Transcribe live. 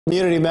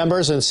Community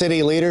members and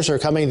city leaders are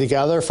coming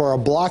together for a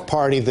block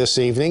party this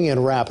evening in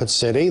Rapid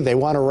City. They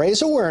want to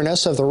raise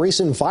awareness of the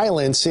recent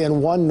violence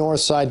in one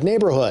Northside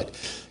neighborhood.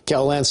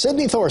 KELOLAND's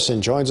Sydney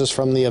Thorson joins us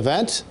from the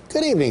event.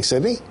 Good evening,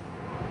 Sydney.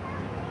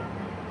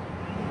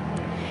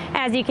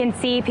 As you can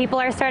see, people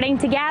are starting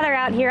to gather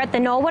out here at the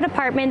Knollwood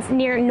Apartments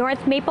near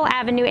North Maple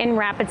Avenue in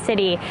Rapid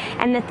City.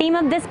 And the theme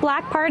of this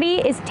block party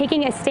is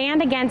taking a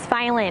stand against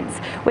violence,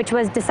 which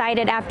was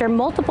decided after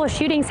multiple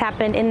shootings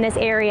happened in this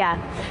area.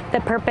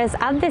 The purpose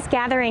of this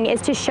gathering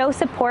is to show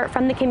support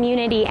from the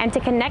community and to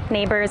connect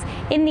neighbors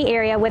in the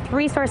area with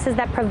resources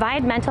that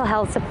provide mental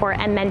health support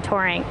and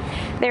mentoring.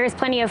 There is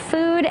plenty of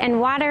food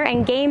and water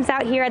and games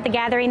out here at the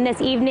gathering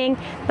this evening,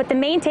 but the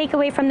main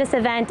takeaway from this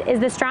event is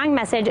the strong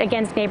message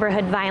against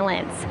neighborhood violence.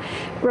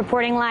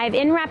 Reporting live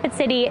in Rapid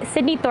City,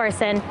 Sydney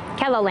Thorson,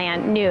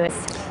 KELOLAND News.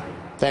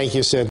 Thank you, Sid.